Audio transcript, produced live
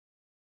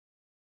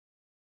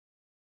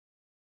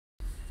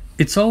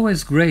It's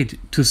always great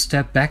to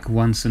step back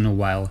once in a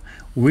while.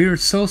 We're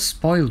so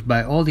spoiled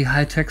by all the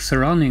high-tech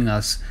surrounding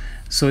us,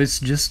 so it's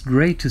just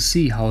great to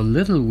see how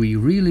little we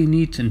really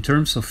need in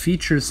terms of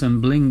features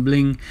and bling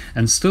bling,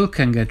 and still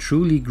can get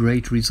truly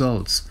great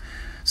results.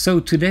 So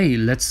today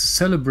let's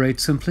celebrate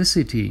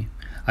simplicity.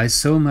 I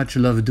so much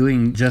love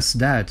doing just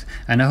that,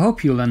 and I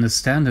hope you'll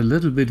understand a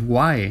little bit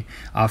why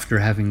after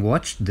having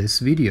watched this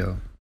video.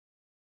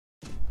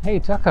 Hey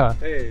Taka,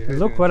 hey,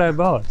 look what I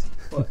bought.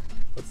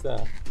 What's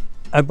that?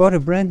 I bought a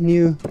brand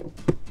new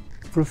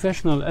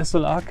professional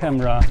SLR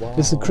camera. Wow.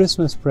 It's a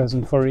Christmas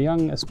present for a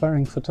young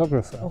aspiring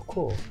photographer. Oh,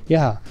 cool.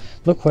 Yeah,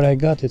 look what I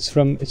got. It's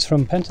from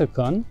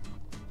Pentagon.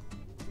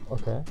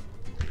 Okay.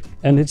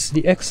 And it's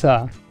the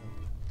XR.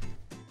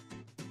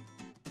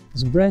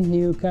 It's a brand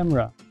new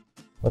camera.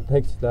 What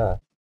takes that?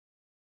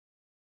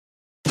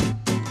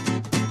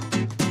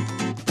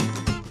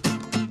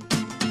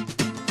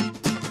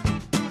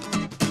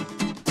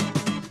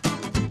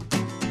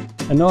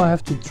 And now I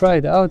have to try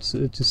it out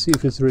to see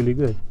if it's really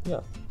good. Yeah.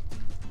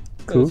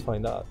 Cool. Let's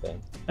find out then.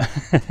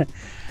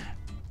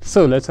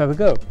 So let's have a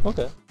go.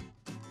 Okay.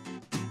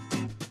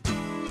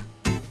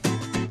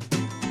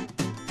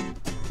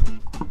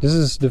 This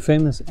is the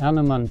famous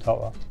Ernemann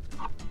Tower.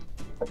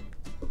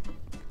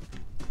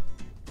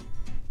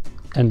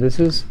 And this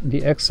is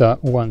the XR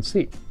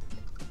 1C.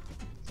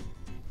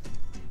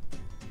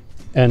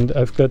 And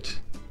I've got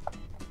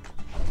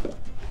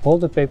all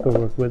the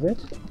paperwork with it.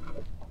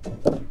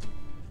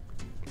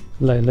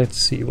 Let's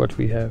see what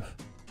we have.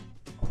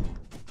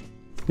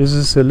 This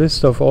is a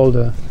list of all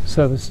the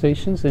service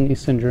stations in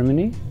Eastern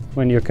Germany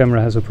when your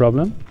camera has a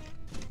problem.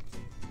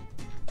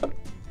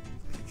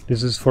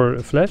 This is for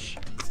a flash,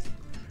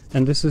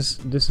 and this is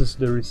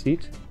the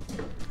receipt.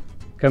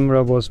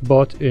 Camera was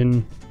bought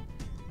in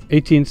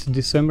 18th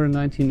December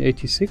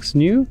 1986,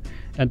 new,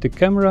 and the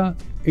camera,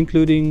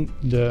 including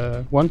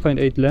the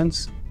 1.8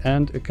 lens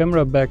and a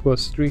camera bag,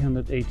 was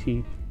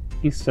 380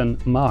 Eastern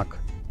Mark.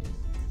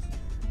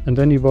 And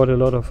then he bought a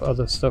lot of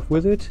other stuff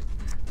with it,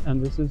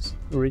 and this is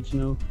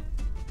original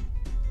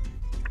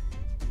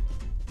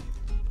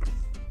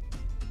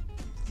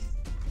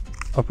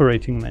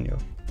operating manual.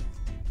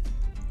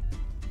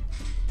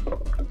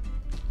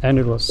 And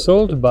it was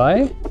sold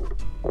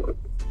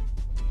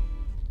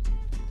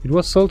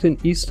in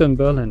Eastern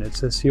Berlin, it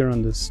says here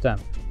on this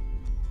stamp.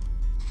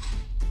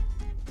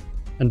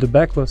 And the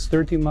bag was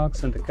 30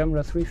 marks and the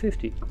camera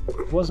 350.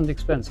 It wasn't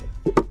expensive.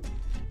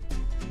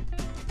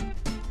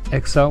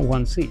 XR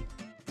 1C.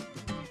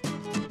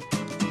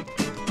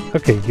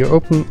 Okay, you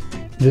open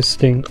this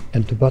thing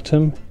at the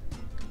bottom.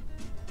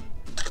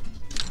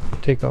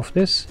 Take off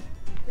this.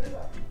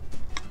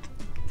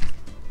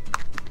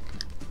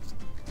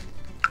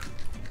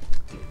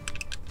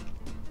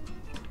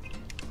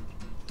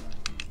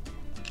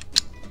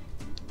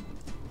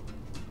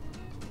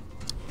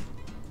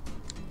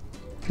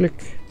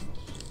 Click.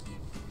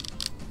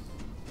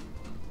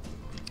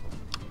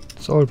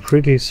 It's all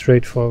pretty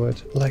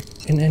straightforward, like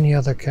in any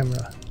other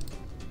camera.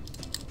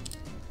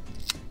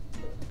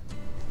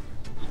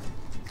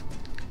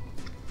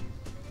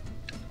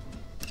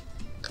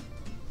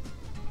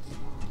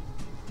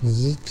 This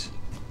is it.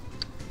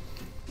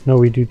 Now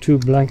we do 2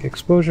 blank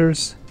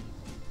exposures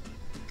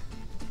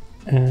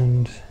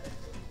and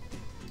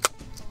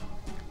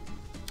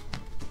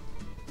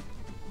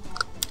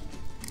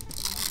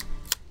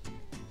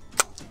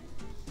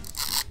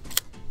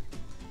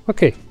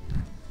okay,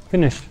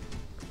 finished.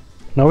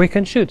 Now we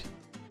can shoot.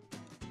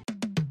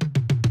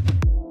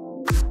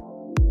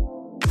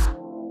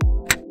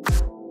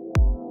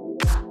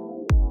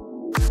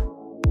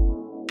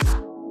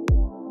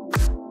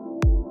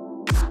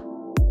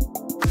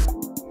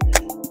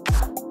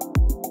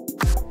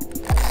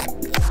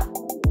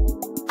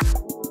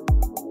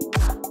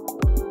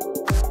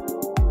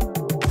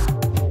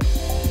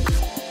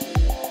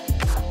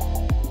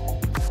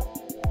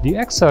 The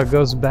XR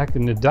goes back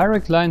in a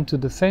direct line to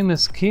the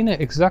famous Kine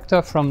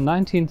Exacta from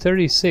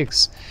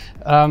 1936.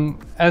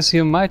 As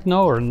you might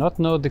know or not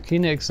know, the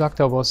Kine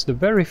Exacta was the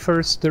very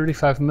first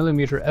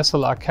 35mm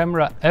SLR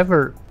camera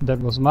ever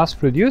that was mass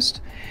produced.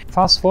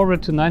 Fast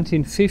forward to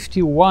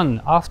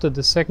 1951, after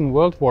the Second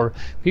World War,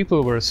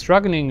 people were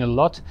struggling a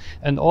lot,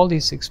 and all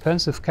these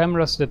expensive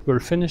cameras that were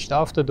finished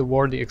after the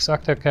war, the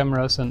Exacta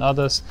cameras and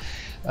others,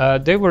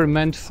 they were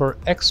meant for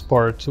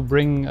export, to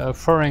bring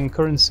foreign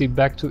currency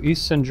back to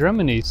Eastern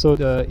Germany. So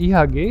the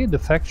IHG, the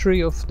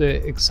factory of the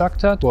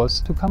Exacta,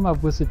 was to come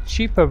up with a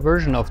cheaper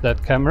version of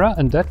that camera,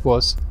 and that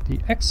was the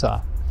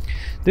XR.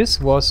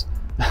 This was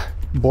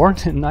born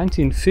in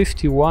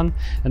 1951,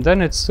 and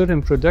then it stood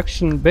in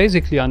production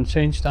basically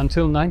unchanged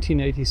until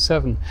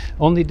 1987.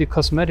 Only the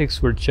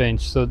cosmetics were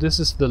changed. So this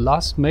is the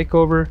last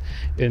makeover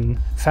in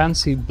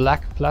fancy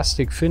black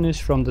plastic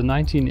finish from the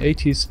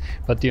 1980s,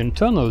 but the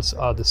internals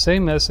are the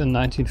same as in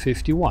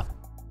 1951.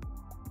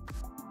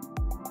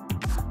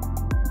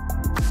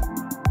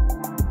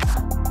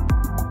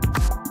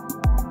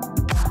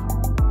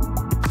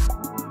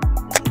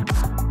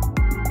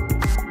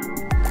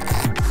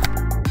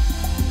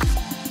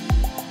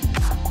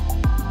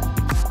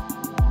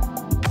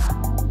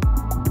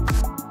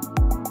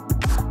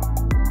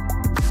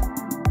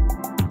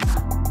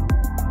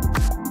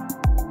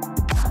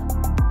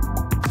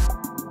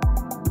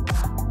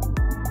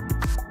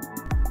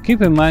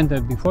 keep in mind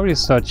that before you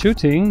start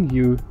shooting,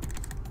 you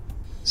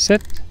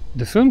set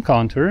the film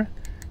counter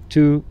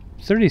to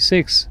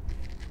 36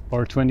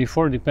 or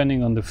 24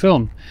 depending on the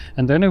film,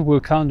 and then it will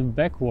count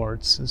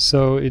backwards,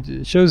 so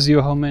it shows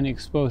you how many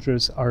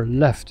exposures are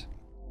left.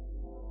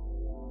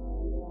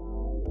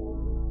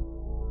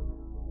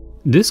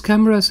 This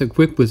camera is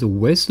equipped with a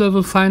waist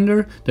level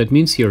finder. That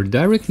means you're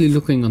directly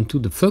looking onto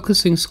the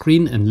focusing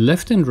screen and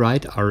left and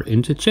right are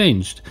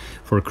interchanged.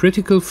 For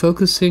critical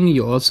focusing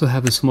you also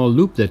have a small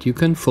loop that you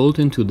can fold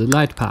into the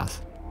light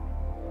path.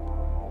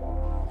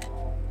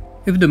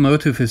 If the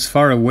motive is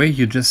far away,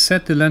 you just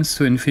set the lens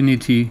to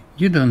infinity,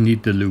 you don't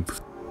need the loop.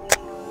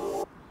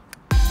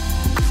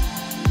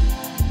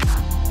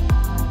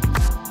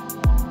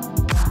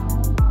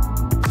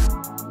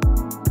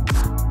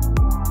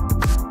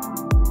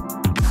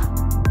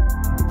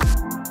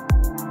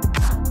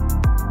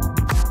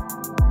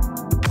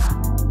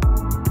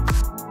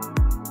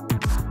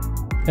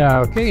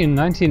 Yeah, okay, in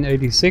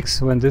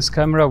 1986, when this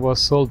camera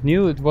was sold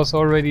new, it was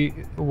already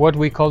what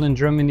we call in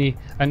Germany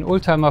an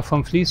Oldtimer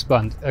vom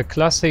Fließband, a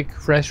classic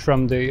fresh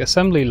from the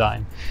assembly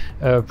line.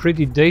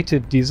 Pretty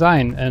dated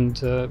design, and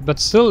but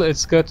still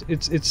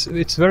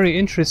it's very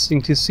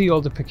interesting to see all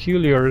the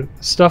peculiar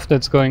stuff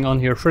that's going on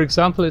here. For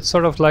example, it's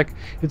sort of like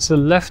it's a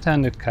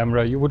left-handed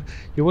camera. You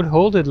would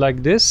hold it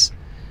like this,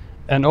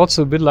 and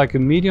also a bit like a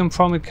medium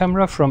format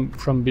camera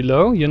from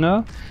below, you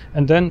know,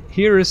 and then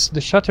here is the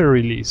shutter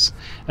release.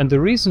 And the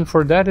reason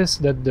for that is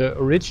that the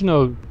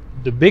original,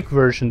 the big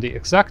version, the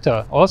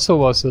Exacta, also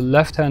was a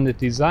left-handed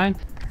design.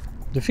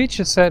 The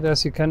feature set,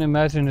 as you can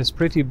imagine, is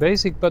pretty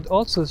basic, but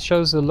also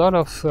shows a lot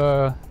of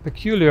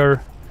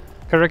peculiar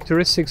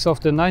characteristics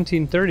of the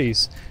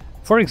 1930s.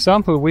 For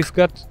example, we've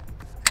got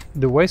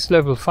the waist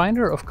level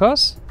finder, of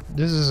course.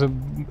 This is a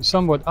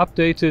somewhat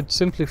updated,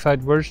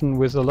 simplified version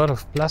with a lot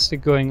of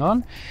plastic going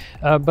on,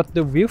 but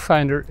the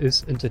viewfinder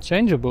is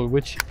interchangeable,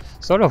 which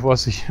sort of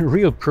was a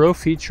real pro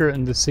feature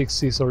in the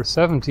 60s or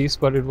 70s,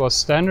 but it was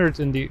standard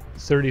in the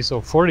 30s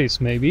or 40s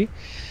maybe.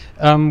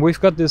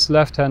 We've got this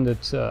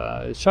left-handed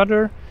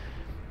shutter,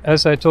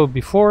 as I told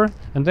before,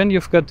 and then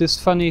you've got this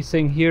funny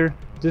thing here,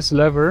 this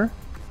lever,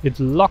 it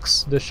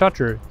locks the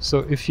shutter.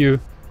 So if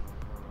you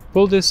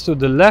pull this to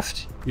the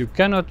left, you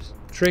cannot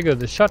trigger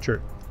the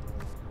shutter.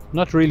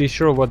 Not really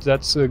sure what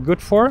that's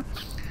good for.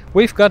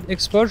 We've got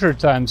exposure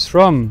times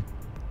from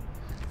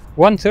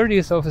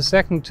 1/30th of a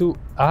second to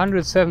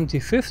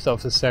 175th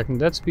of a second.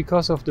 That's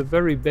because of the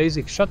very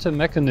basic shutter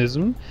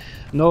mechanism.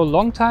 No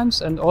long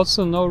times and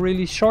also no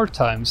really short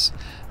times.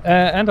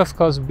 And of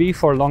course B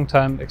for long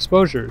time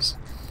exposures.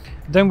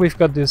 Then we've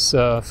got this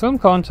film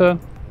counter,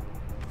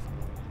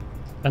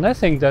 and I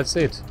think that's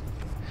it.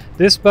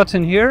 This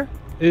button here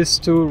is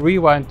to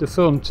rewind the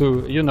film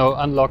to, you know,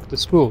 unlock the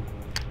spool.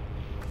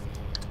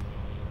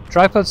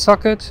 Tripod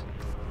socket,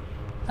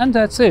 and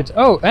that's it.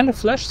 Oh, and a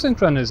flash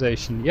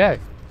synchronization, yay!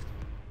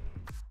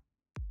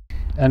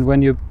 And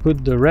when you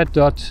put the red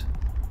dot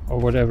or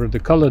whatever, the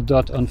colored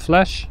dot on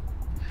flash,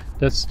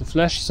 that's the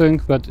flash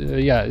sync, but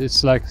yeah,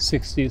 it's like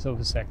 60th of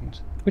a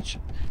second, which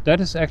that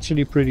is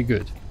actually pretty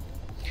good.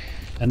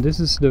 And this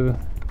is the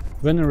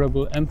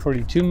venerable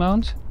M42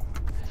 mount.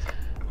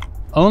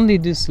 Only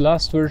these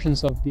last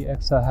versions of the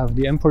Exa have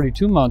the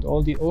M42 mount.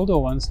 All the older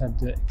ones had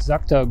the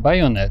Exacta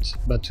bayonet,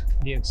 but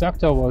the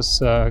Exacta was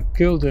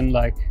killed in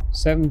like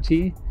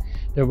 70.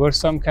 There were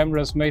some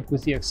cameras made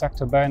with the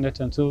Exacta bayonet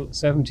until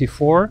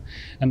 74,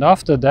 and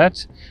after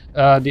that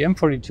the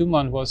M42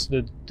 mount was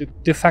the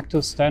de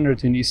facto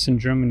standard in Eastern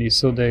Germany,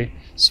 so they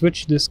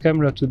switched this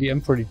camera to the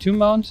M42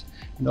 mount.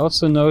 And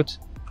also note,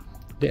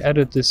 they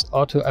added this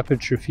auto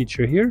aperture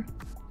feature here.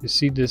 You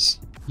see this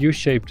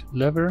U-shaped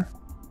lever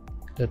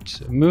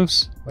that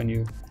moves when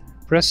you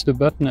press the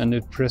button, and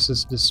it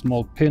presses this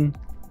small pin.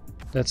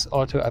 That's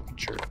auto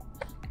aperture.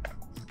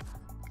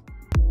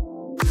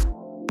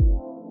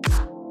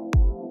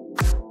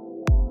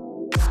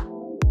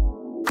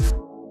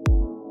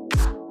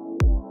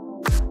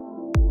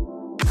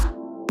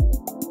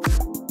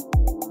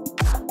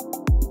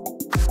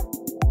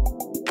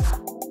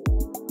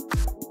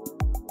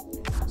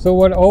 So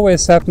what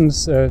always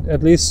happens,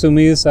 at least to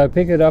me, is I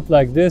pick it up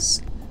like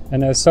this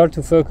and I start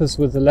to focus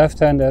with the left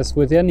hand as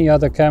with any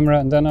other camera,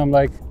 and then I'm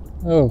like,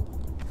 oh,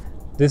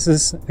 this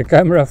is a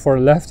camera for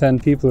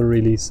left-hand people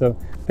really. So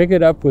pick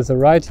it up with the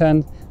right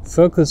hand,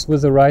 focus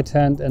with the right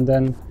hand, and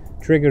then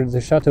trigger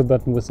the shutter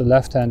button with the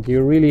left hand.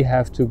 You really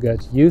have to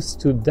get used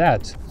to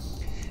that.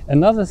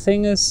 Another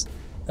thing is,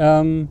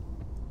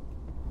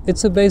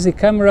 it's a basic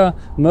camera.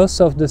 Most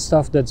of the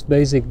stuff that's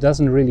basic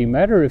doesn't really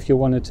matter if you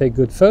want to take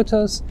good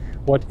photos.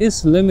 What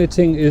is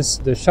limiting is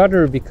the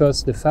shutter,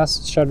 because the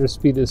fastest shutter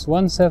speed is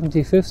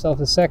 1/75th of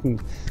a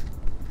second.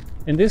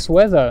 In this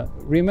weather,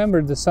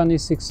 remember the Sunny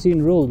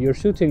 16 rule. You're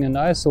shooting an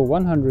ISO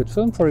 100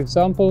 film, for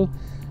example,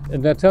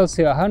 and that tells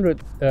you a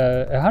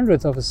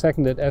hundredth of a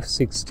second at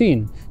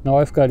f16. Now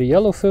I've got a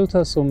yellow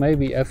filter, so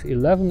maybe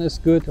f11 is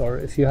good, or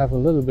if you have a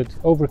little bit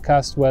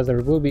overcast weather,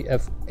 it will be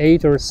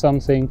f8 or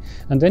something,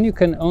 and then you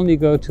can only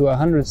go to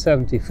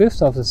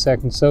 175th of a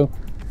second. So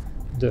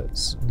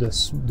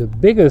the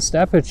biggest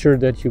aperture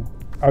that you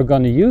are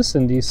going to use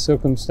in these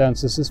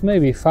circumstances is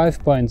maybe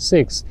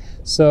 5.6.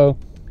 So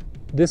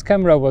this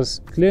camera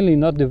was clearly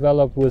not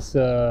developed with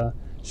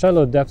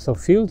shallow depth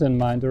of field in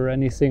mind or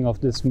anything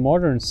of this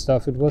modern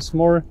stuff. It was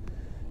more,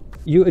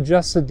 you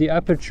adjusted the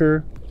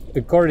aperture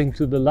according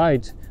to the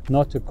light,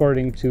 not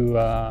according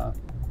to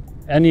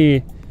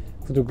any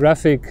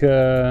photographic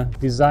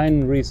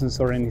design reasons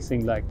or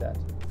anything like that.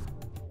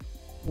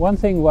 One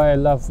thing why I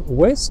love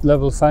waist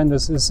level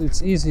finders is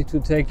it's easy to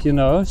take, you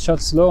know,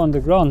 shots low on the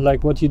ground,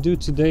 like what you do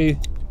today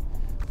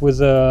with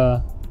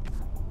an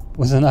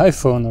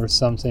iPhone or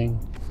something,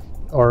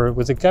 or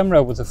with a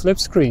camera with a flip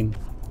screen.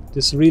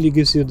 This really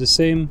gives you the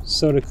same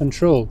sort of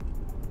control,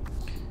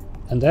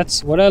 and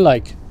that's what I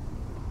like.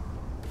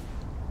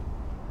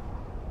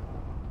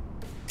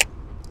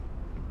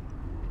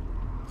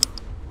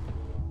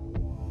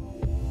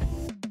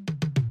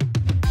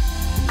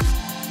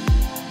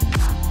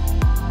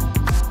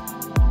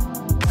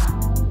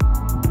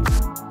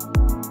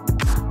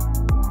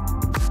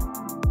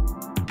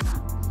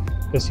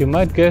 As you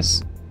might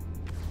guess,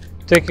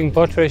 taking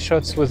portrait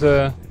shots with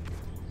a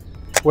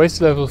waist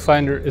level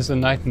finder is a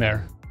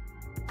nightmare.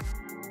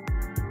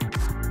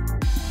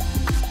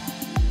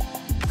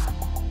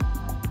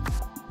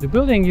 The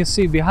building you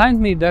see behind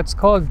me, that's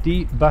called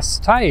the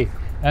Bastei,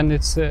 and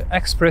its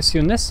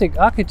expressionistic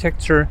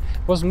architecture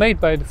was made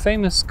by the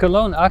famous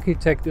Cologne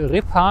architect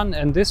Ripan,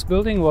 and this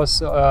building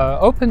was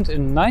opened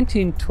in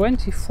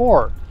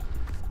 1924,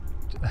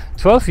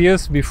 12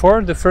 years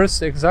before the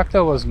first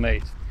Exacta was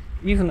made.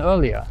 Even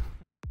earlier.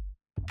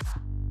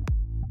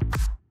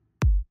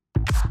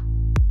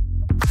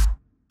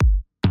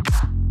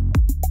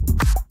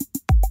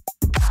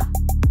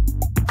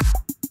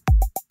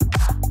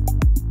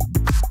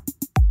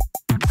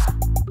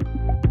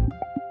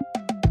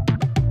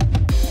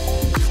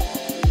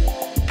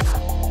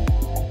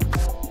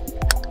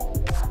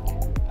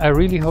 I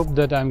really hope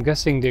that I'm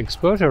guessing the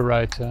exposure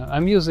right.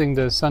 I'm using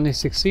the Sunny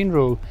 16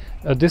 rule.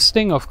 This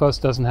thing of course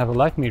doesn't have a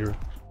light meter.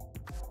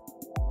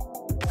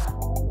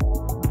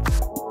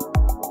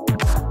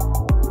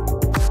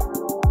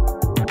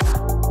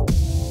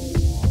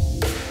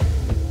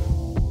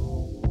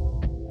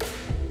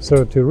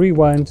 So to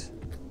rewind,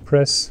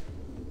 press,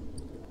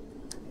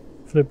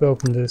 flip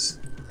open this,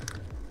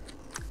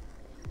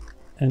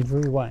 and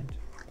rewind.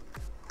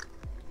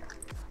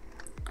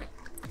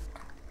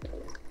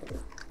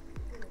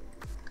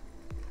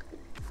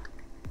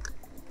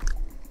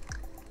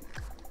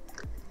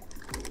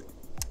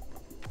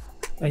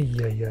 Ay,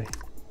 ay, ay.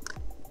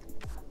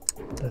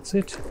 That's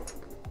it.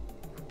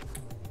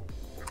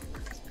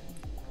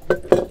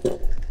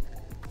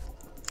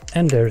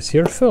 And there's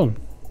your film.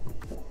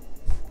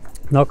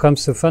 Now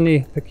comes the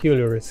funny,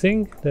 peculiar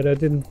thing that I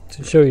didn't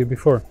show you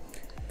before.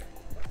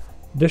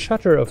 The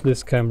shutter of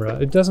this camera,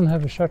 it doesn't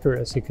have a shutter,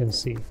 as you can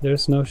see.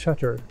 There's no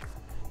shutter.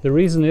 The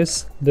reason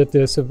is that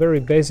there's a very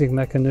basic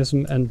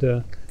mechanism, and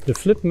the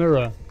flip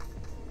mirror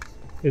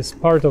is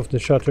part of the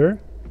shutter.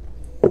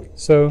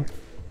 So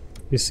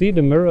you see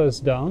the mirror is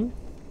down,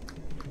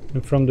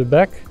 and from the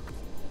back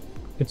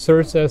it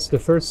serves as the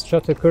first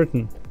shutter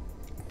curtain.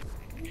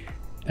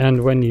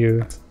 And when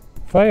you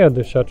fire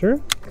the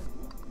shutter,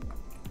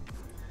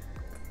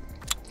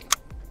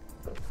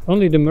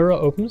 only the mirror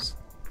opens,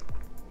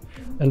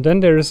 and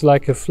then there is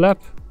like a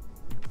flap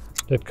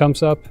that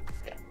comes up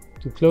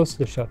to close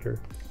the shutter.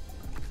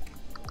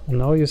 And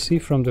now you see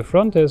from the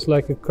front there's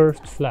like a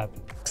curved flap.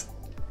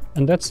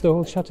 And that's the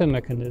whole shutter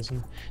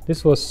mechanism.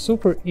 This was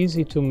super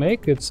easy to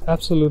make. It's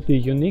absolutely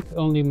unique,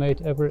 only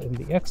made ever in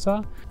the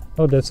EXA.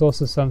 Oh, that's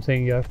also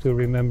something you have to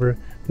remember.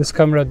 This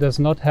camera does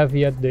not have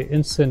yet the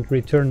instant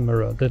return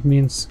mirror. That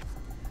means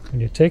when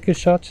you take a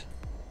shot,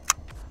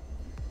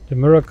 the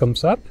mirror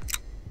comes up,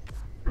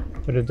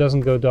 but it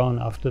doesn't go down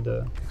after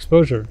the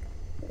exposure.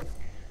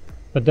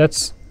 But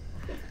that's,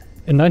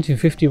 in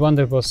 1951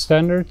 that was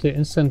standard. The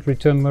instant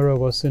return mirror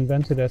was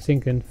invented, I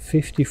think, in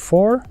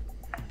 54.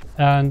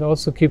 And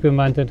also keep in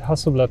mind that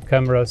Hasselblad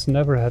cameras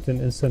never had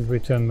an instant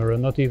return mirror,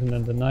 not even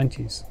in the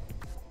 90s.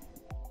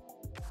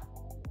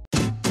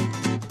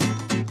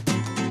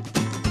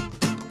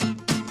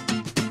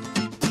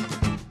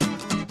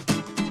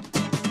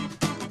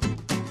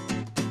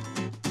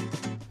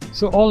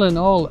 So all in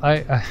all, I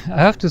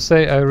have to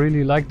say I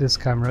really like this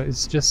camera.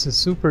 It's just a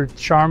super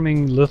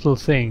charming little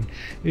thing.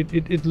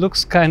 It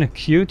looks kind of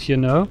cute, you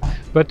know,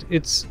 but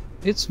it's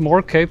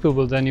more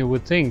capable than you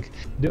would think.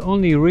 The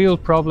only real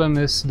problem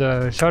is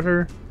the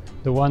shutter.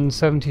 The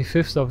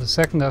 1/75th of a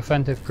second, I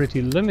find it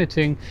pretty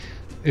limiting.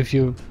 If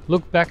you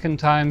look back in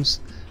times,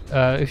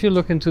 if you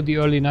look into the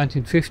early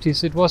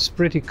 1950s, it was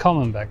pretty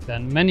common back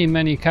then.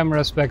 Many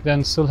cameras back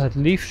then still had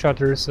leaf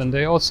shutters, and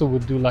they also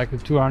would do like a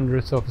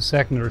 200th of a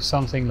second or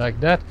something like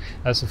that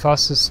as the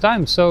fastest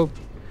time. So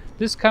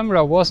this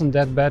camera wasn't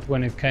that bad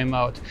when it came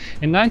out.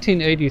 In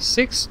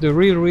 1986, the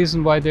real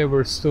reason why they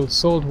were still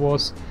sold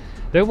was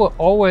they were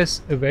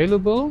always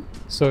available.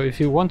 So if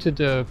you wanted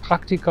a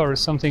Praktika or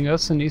something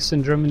else in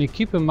Eastern Germany,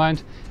 keep in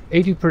mind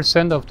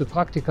 80% of the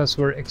Praktikas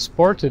were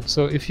exported.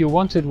 So if you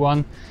wanted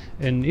one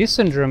in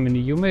Eastern Germany,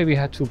 you maybe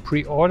had to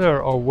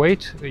pre-order or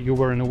wait. You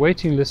were in a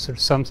waiting list or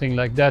something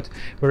like that.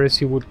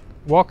 Whereas you would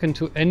walk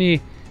into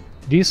any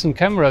decent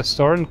camera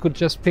store and could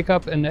just pick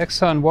up an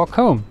Exa and walk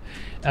home.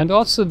 And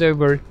also they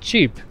were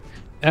cheap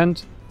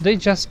and they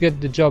just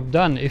get the job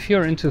done. If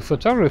you're into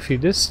photography,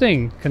 this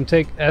thing can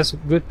take as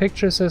good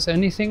pictures as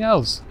anything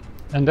else.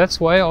 And that's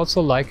why I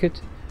also like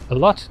it a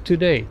lot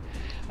today.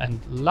 And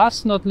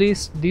last not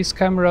least, these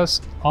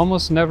cameras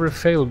almost never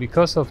fail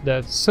because of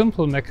that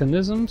simple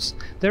mechanisms.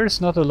 There is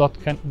not a lot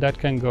that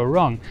can go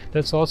wrong.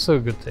 That's also a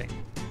good thing.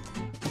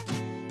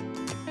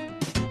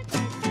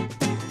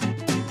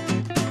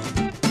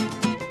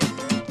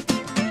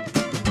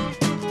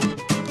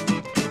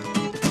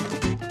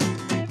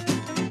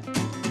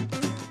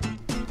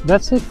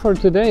 That's it for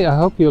today. I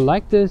hope you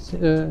liked it.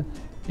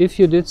 If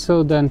you did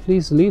so, then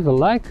please leave a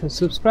like,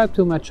 subscribe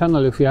to my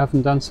channel if you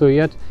haven't done so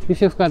yet.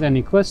 If you've got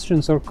any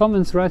questions or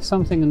comments, write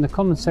something in the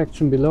comment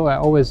section below. I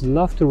always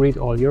love to read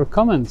all your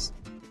comments.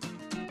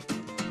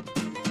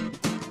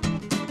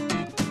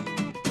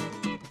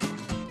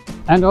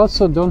 And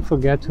also don't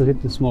forget to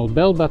hit the small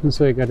bell button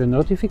so you get a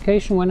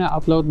notification when I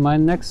upload my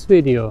next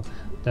video.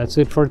 That's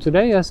it for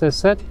today. As I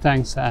said,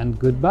 thanks and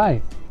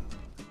goodbye.